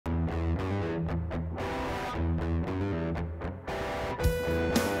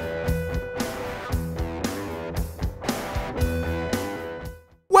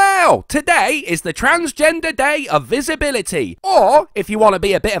today is the Transgender Day of Visibility. Or, if you want to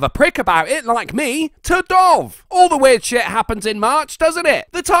be a bit of a prick about it, like me, to Dov. All the weird shit happens in March, doesn't it?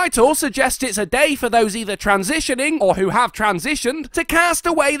 The title suggests it's a day for those either transitioning or who have transitioned to cast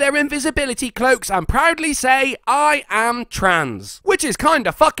away their invisibility cloaks and proudly say, I am trans. Which is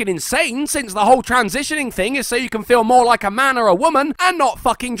kinda fucking insane, since the whole transitioning thing is so you can feel more like a man or a woman and not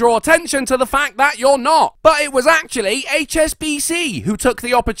fucking draw attention to the fact that you're not. But it was actually HSBC who took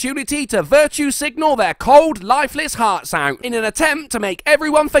the opportunity to virtue signal their cold, lifeless hearts out in an attempt to make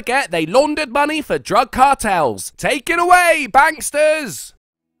everyone forget they laundered money for drug cartels. Take it away, banksters!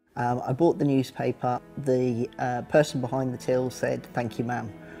 I bought the newspaper. The person behind the till said, "Thank you,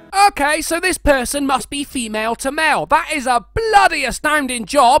 ma'am." Okay, so this person must be female to male. That is a bloody astounding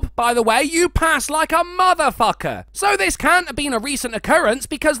job. By the way, you pass like a motherfucker. So this can't have been a recent occurrence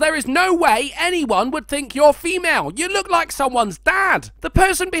because there is no way anyone would think you're female. You look like someone's dad. The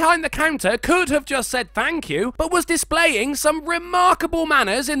person behind the counter could have just said thank you, but was displaying some remarkable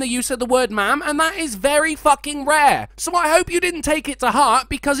manners in the use of the word ma'am, and that is very fucking rare. So I hope you didn't take it to heart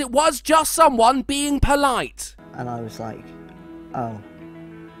because it was just someone being polite. And I was like, oh.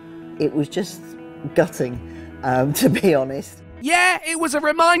 It was just gutting, to be honest. Yeah, it was a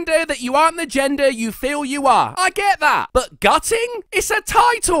reminder that you aren't the gender you feel you are. I get that. But gutting? It's a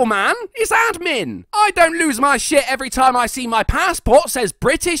title, man. It's admin. I don't lose my shit every time I see my passport says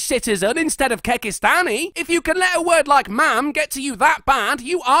British citizen instead of Kekistani. If you can let a word like ma'am get to you that bad,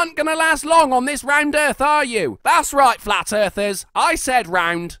 you aren't gonna last long on this round earth, are you? That's right, flat earthers. I said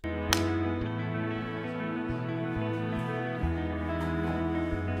round.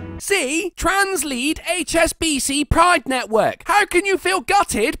 See? Trans lead HSBC Pride Network. How can you feel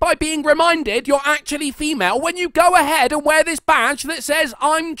gutted by being reminded you're actually female when you go ahead and wear this badge that says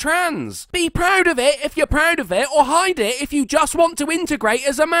I'm trans? Be proud of it if you're proud of it, or hide it if you just want to integrate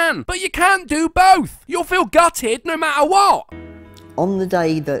as a man. But you can't do both. You'll feel gutted no matter what. On the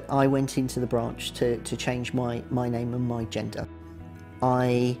day that I went into the branch to change my name and my gender,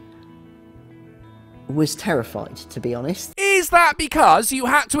 I was terrified, to be honest. Is that because you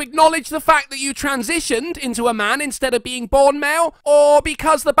had to acknowledge the fact that you transitioned into a man instead of being born male? Or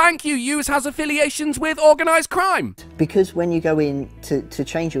because the bank you use has affiliations with organised crime? Because when you go in to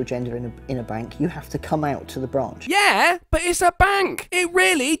change your gender in a bank, you have to come out to the branch. Yeah, but it's a bank. It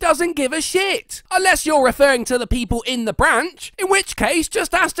really doesn't give a shit. Unless you're referring to the people in the branch, in which case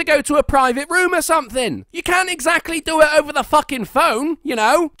just ask to go to a private room or something. You can't exactly do it over the fucking phone, you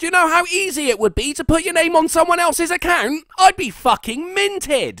know? Do you know how easy it would be to put your name on someone else's account? I'd be fucking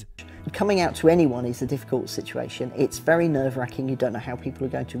minted. Coming out to anyone is a difficult situation. It's very nerve-wracking. You don't know how people are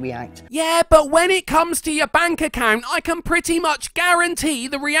going to react. Yeah, but when it comes to your bank account, I can pretty much guarantee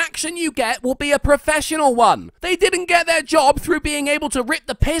the reaction you get will be a professional one. They didn't get their job through being able to rip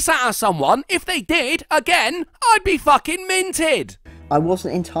the piss out of someone. If they did, again, I'd be fucking minted. I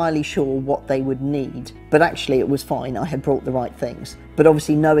wasn't entirely sure what they would need, but actually it was fine. I had brought the right things. But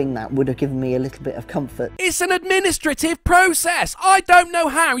obviously knowing that would have given me a little bit of comfort. It's an administrative process. I don't know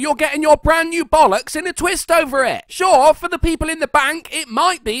how you're getting your brand new bollocks in a twist over it. Sure, for the people in the bank, it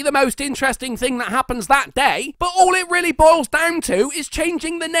might be the most interesting thing that happens that day, but all it really boils down to is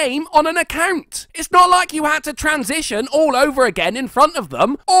changing the name on an account. It's not like you had to transition all over again in front of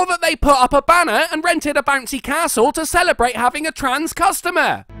them, or that they put up a banner and rented a bouncy castle to celebrate having a trans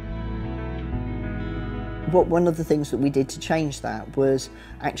customer. One of the things that we did to change that was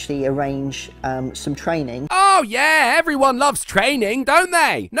actually arrange some training. Oh yeah, everyone loves training, don't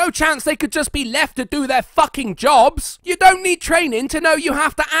they? No chance they could just be left to do their fucking jobs. You don't need training to know you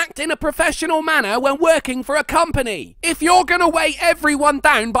have to act in a professional manner when working for a company. If you're gonna weigh everyone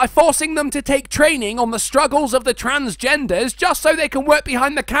down by forcing them to take training on the struggles of the transgenders just so they can work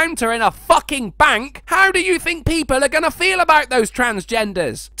behind the counter in a fucking bank, how do you think people are gonna feel about those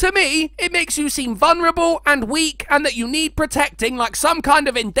transgenders? To me, it makes you seem vulnerable and weak, and that you need protecting like some kind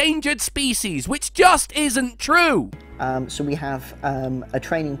of endangered species, which just isn't true. So we have a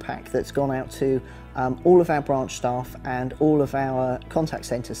training pack that's gone out to all of our branch staff and all of our contact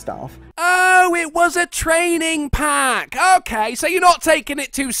centre staff. Oh, it was a training pack. Okay, so you're not taking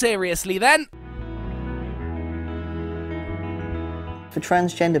it too seriously then. For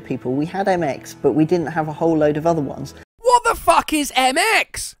transgender people, we had MX, but we didn't have a whole load of other ones. What the fuck is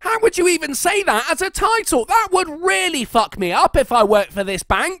MX? How would you even say that as a title? That would really fuck me up if I worked for this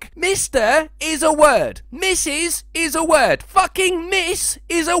bank. Mr. is a word. Mrs. is a word. Fucking Miss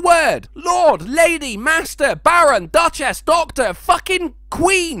is a word. Lord, Lady, Master, Baron, Duchess, Doctor, fucking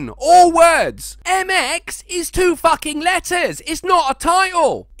Queen, all words. MX is 2 fucking letters. It's not a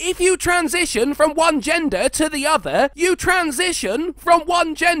title. If you transition from one gender to the other, you transition from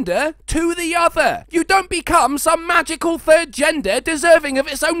one gender to the other. You don't become some magical third gender deserving of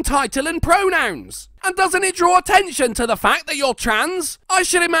its own title and pronouns. And doesn't it draw attention to the fact that you're trans? I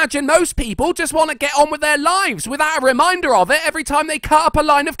should imagine most people just want to get on with their lives without a reminder of it every time they cut up a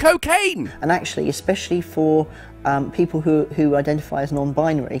line of cocaine. And actually, especially for people who identify as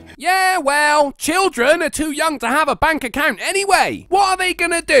non-binary. Yeah, well, children are too young to have a bank account anyway. What are they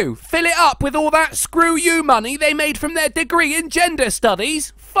gonna do? Fill it up with all that screw you money they made from their degree in gender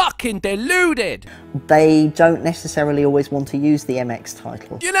studies? Fucking deluded. They don't necessarily always want to use the MX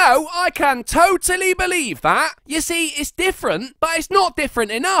title. You know, I can totally believe that. You see, it's different, but it's not different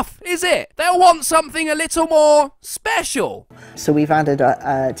enough, is it? They'll want something a little more special. So we've added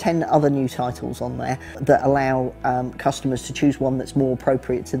 10 other new titles on there that allow customers to choose one that's more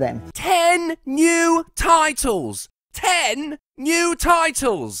appropriate to them. 10 new titles. 10 new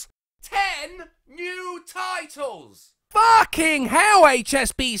titles. 10 new titles. Fucking hell,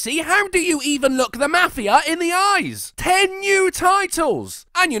 HSBC, how do you even look the mafia in the eyes? 10 new titles!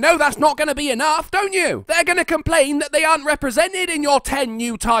 And you know that's not going to be enough, don't you? They're going to complain that they aren't represented in your 10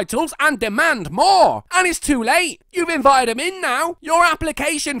 new titles and demand more. And it's too late. You've invited them in now. Your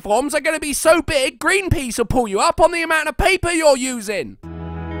application forms are going to be so big, Greenpeace will pull you up on the amount of paper you're using.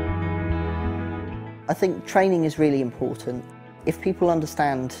 I think training is really important. If people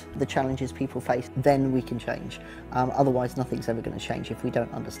understand the challenges people face, then we can change. Otherwise, nothing's ever going to change if we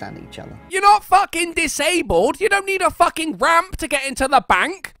don't understand each other. You're not fucking disabled. You don't need a fucking ramp to get into the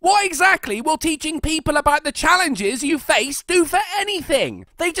bank. What exactly will teaching people about the challenges you face do for anything?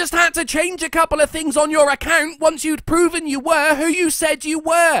 They just had to change a couple of things on your account once you'd proven you were who you said you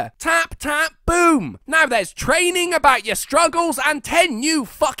were. Tap, tap, boom. Now there's training about your struggles and 10 new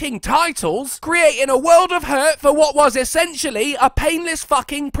fucking titles, creating a world of hurt for what was essentially a painless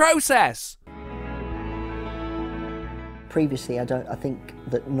fucking process. Previously, I think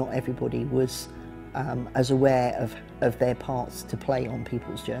that not everybody was as aware of their parts to play on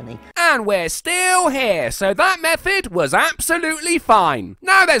people's journey. And we're still here, so that method was absolutely fine.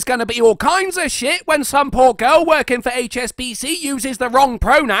 Now there's going to be all kinds of shit when some poor girl working for HSBC uses the wrong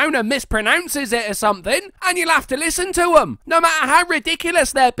pronoun and mispronounces it or something, and you'll have to listen to them, no matter how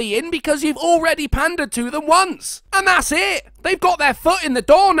ridiculous they're being, because you've already pandered to them once. And that's it. They've got their foot in the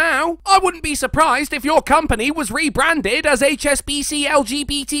door now. I wouldn't be surprised if your company was rebranded as HSBC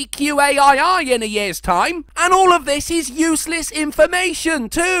LGBTQAII in a year's time. And all of this is useless information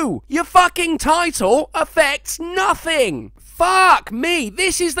too. Your fucking title affects nothing. Fuck me,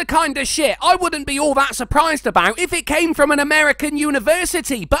 this is the kind of shit I wouldn't be all that surprised about if it came from an American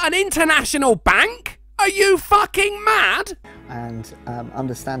university, but an international bank? Are you fucking mad? And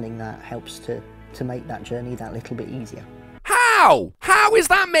understanding that helps to make that journey that little bit easier. How? How is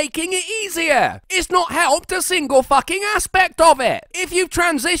that making it easier? It's not helped a single fucking aspect of it. If you've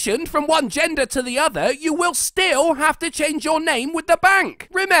transitioned from one gender to the other, you will still have to change your name with the bank.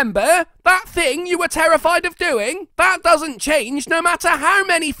 Remember? That thing you were terrified of doing? That doesn't change no matter how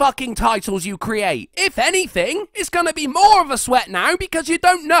many fucking titles you create. If anything, it's gonna be more of a sweat now because you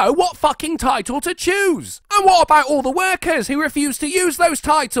don't know what fucking title to choose. And what about all the workers who refuse to use those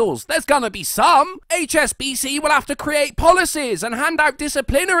titles? There's gonna be some. HSBC will have to create policies and hand out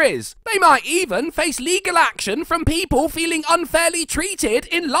disciplinaries. They might even face legal action from people feeling unfairly treated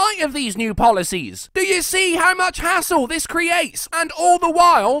in light of these new policies. Do you see how much hassle this creates? And all the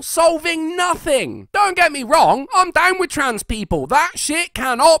while solving nothing. Don't get me wrong, I'm down with trans people. That shit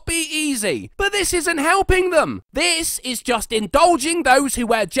cannot be easy. But this isn't helping them. This is just indulging those who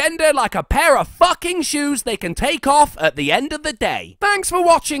wear gender like a pair of fucking shoes they can take off at the end of the day. Thanks for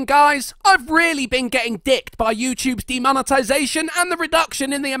watching, guys. I've really been getting dicked by YouTube's demonetization and the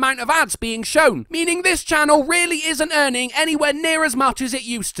reduction in the amount of ads being shown, meaning this channel really isn't earning anywhere near as much as it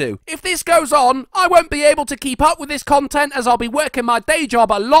used to. If this goes on, I won't be able to keep up with this content as I'll be working my day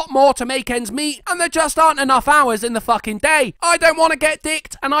job a lot more to make ends meet, and there just aren't enough hours in the fucking day. I don't want to get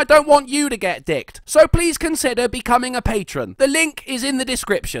dicked, and I don't want you to get dicked. So please consider becoming a patron. The link is in the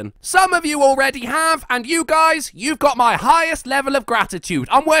description. Some of you already have, and you guys, you've got my highest level of gratitude.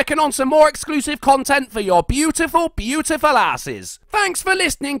 I'm working on some more exclusive content for your beautiful, beautiful asses. Thanks for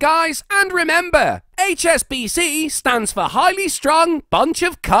listening, guys, and remember, HSBC stands for Highly Strung Bunch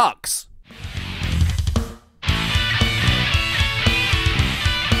of Cucks.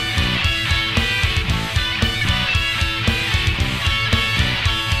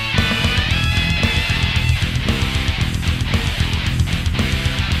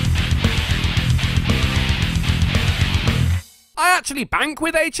 I actually bank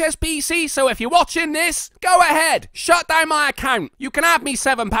with HSBC, so if you're watching this, go ahead, shut down my account. You can have me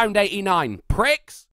 £7.89, pricks.